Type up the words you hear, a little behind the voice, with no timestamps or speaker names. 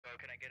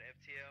can I get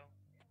FTL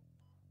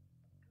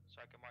so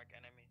I can mark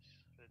enemies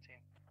for the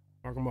team?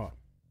 Mark them up.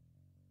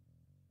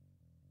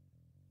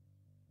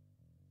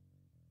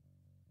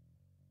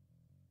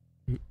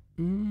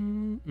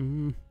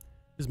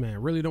 This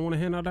man really don't want to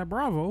hand out that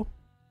Bravo.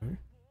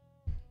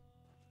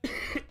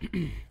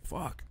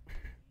 Fuck.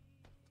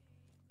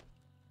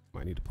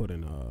 Might need to put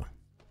in a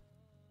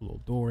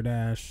little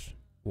DoorDash,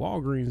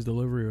 Walgreens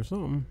delivery or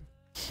something.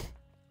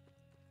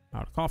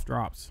 Out of cough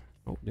drops.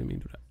 Oh, didn't mean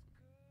to do that.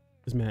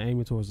 This man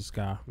aiming towards the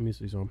sky. Let me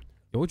see something.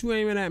 Yo, what you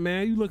aiming at,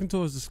 man? You looking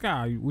towards the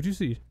sky? What you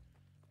see?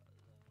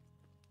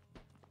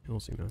 You don't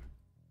see nothing.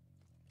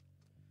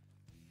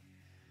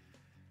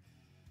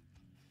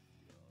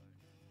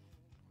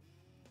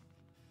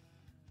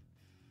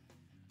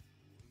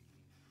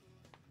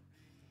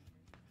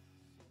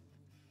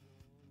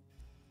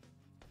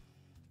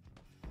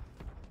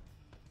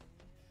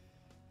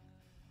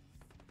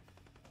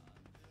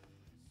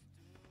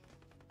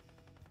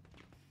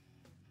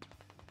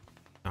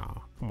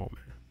 Ah, come on,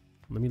 man.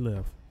 Let me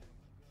live.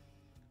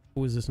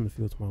 Who is this in the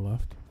field to my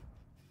left?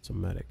 It's a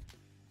medic.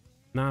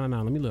 Nah.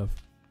 Let me live.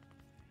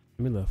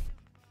 Let me live.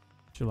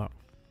 Chill out.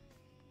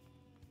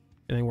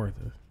 It ain't worth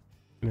it.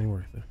 It ain't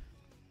worth it.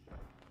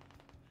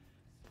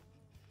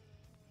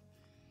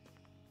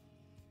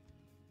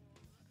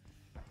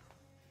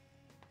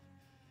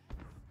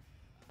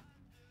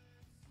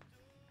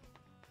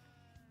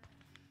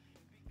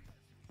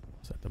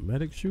 Is that the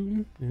medic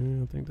shooting?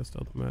 Yeah, I think that's the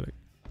other medic.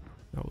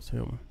 That was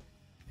him.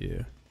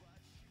 Yeah.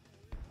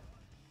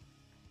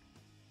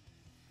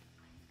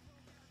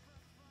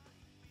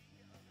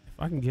 If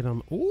I can get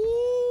him.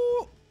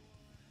 Ooh!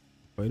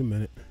 Wait a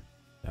minute.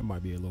 That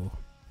might be a little.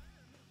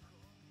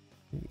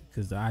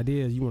 Because the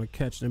idea is you want to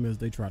catch them as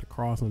they try to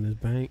cross on this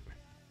bank.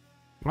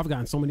 I've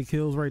gotten so many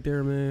kills right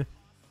there, man.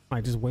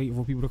 Like just waiting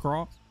for people to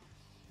cross.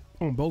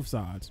 On both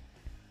sides.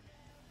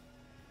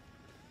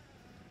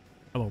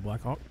 Hello,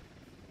 Blackhawk.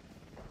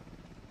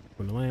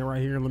 When to land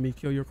right here and let me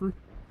kill your crew.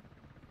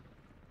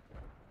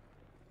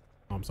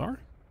 I'm sorry.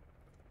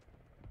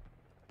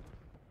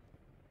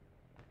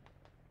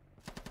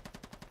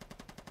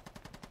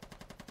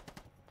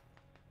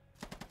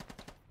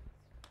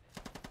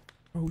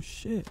 Oh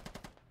shit.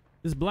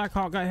 This Black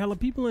Hawk got hella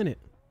people in it.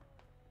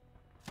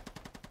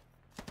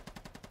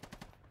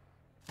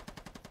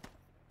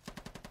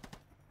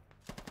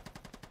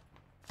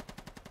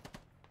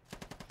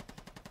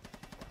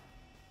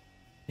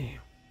 Damn.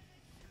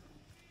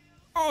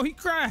 Oh, he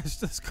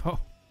crashed. Let's go.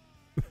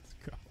 Let's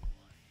go.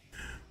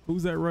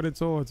 Who's that running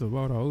towards him?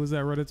 Hold on. Who's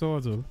that running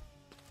towards him?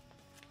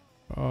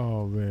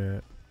 Oh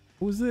man.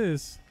 Who's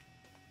this?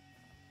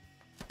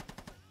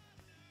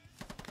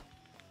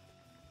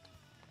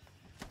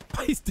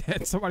 He's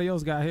dead. Somebody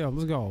else got him.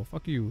 Let's go.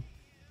 Fuck you.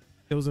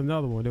 There was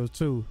another one. There was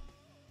two.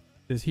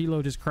 This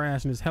helo just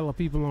crashed and there's hella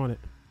people on it.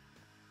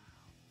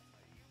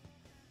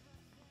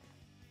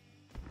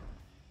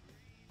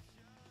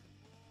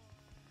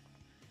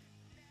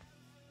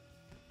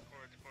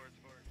 Forward.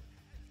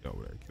 Get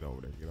over there. Get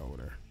over there. Get over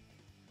there.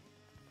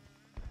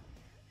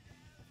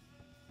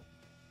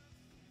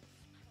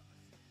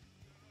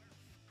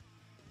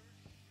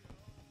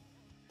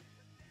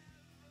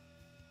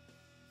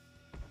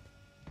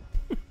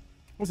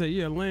 I said,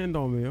 yeah, land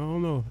on me. I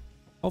don't know.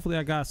 Hopefully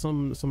I got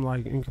some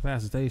like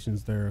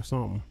incapacitations there or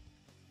something.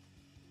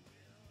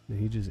 And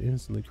he just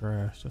instantly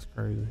crashed. That's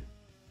crazy.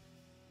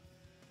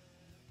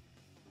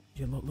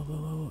 Yeah,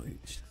 look.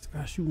 This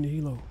guy shooting the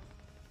helo.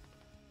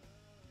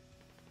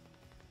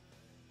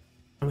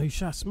 I know he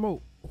shot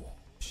smoke. Oh,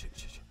 shit.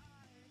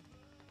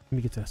 Let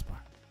me get that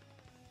spot.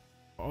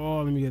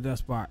 Oh, let me get that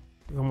spot.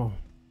 Come on.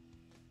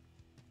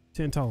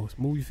 10 toes.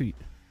 Move your feet.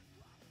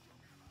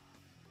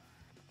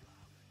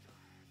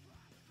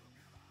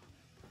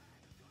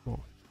 Come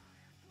on.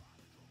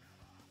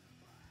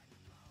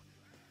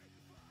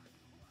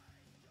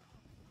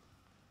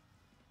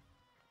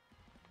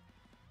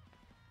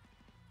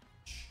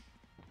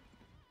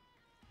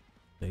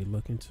 They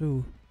looking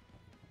too.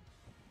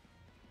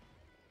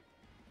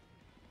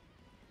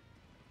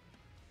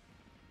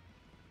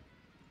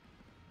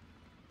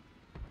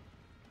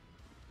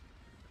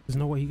 There's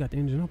no way he got the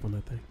engine up on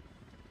that thing.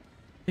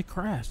 It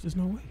crashed. There's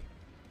no way.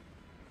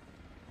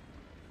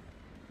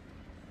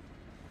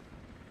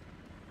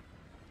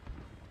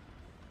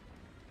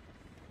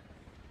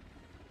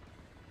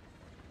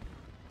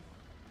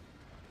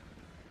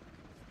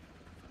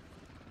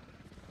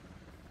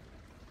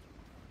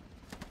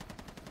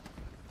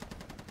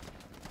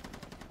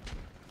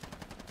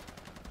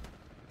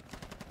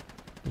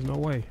 There's no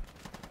way.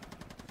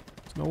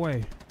 There's no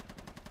way.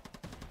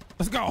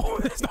 Let's go.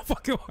 There's no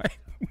fucking way.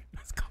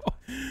 Let's go.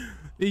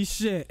 Eat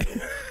shit.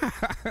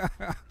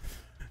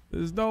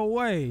 There's no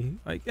way.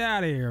 Like, get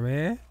out of here,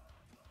 man.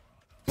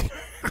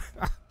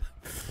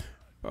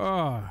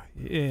 Oh,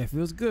 yeah,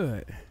 feels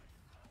good.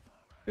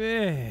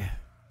 Yeah.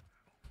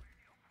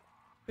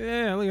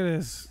 Yeah, look at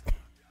this.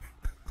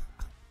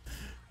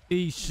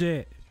 Eat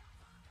shit.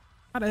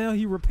 How the hell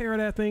he repair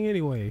that thing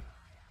anyway?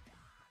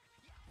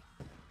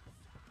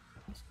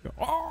 Let's go.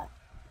 Oh,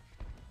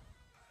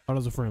 Oh,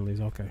 those are friendlies.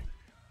 Okay.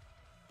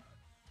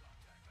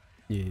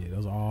 Yeah,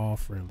 those are all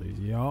friendlies.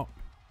 Yup.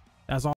 That's all.